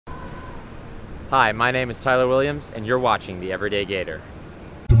Hi, my name is Tyler Williams, and you're watching The Everyday Gator.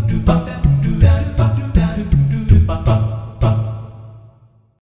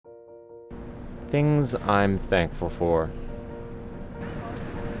 Things I'm thankful for.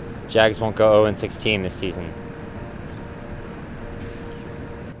 Jags won't go 0-16 this season.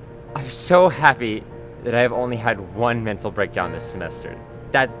 I'm so happy that I've only had one mental breakdown this semester.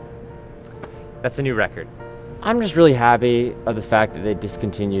 That's a new record. I'm just really happy of the fact that they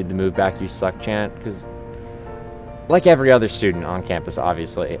discontinued the "Move Back, You Suck" chant, because like every other student on campus,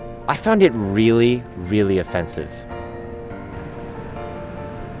 obviously, I found it really, really offensive.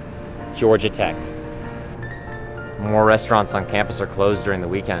 Georgia Tech. More restaurants on campus are closed during the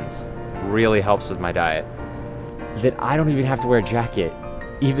weekends. Really helps with my diet. That I don't even have to wear a jacket,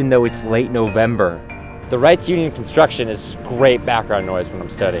 even though it's late November. The Rights Union construction is great background noise when I'm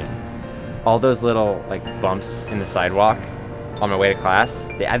studying. All those little bumps in the sidewalk on my way to class,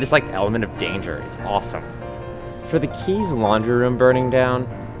 they add this element of danger. It's awesome. For the Keys laundry room burning down,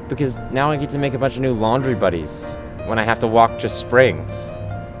 because now I get to make a bunch of new laundry buddies when I have to walk to Springs.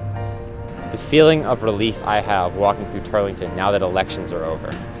 The feeling of relief I have walking through Turlington now that elections are over.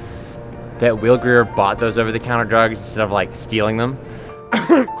 That Will Greer bought those over-the-counter drugs instead of stealing them.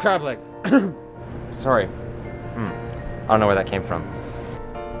 Crab legs. Sorry. I don't know where that came from.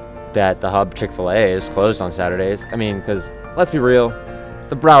 That the Hub Chick-fil-A is closed on Saturdays. I mean, because let's be real,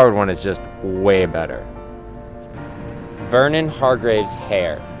 the Broward one is just way better. Vernon Hargrave's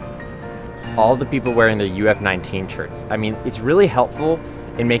hair. All the people wearing their UF19 shirts. I mean, it's really helpful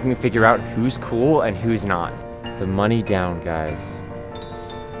in making me figure out who's cool and who's not. The money down guys.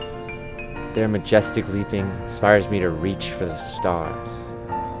 Their majestic leaping inspires me to reach for the stars.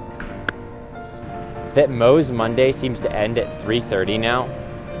 That Moe's Monday seems to end at 3:30 now.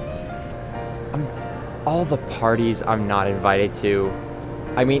 All the parties I'm not invited to,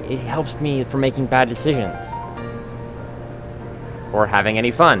 I mean, it helps me from making bad decisions. Or having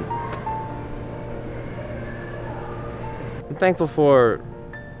any fun. I'm thankful for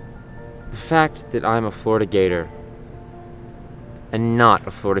the fact that I'm a Florida Gator and not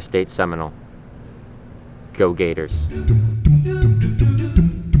a Florida State Seminole. Go Gators.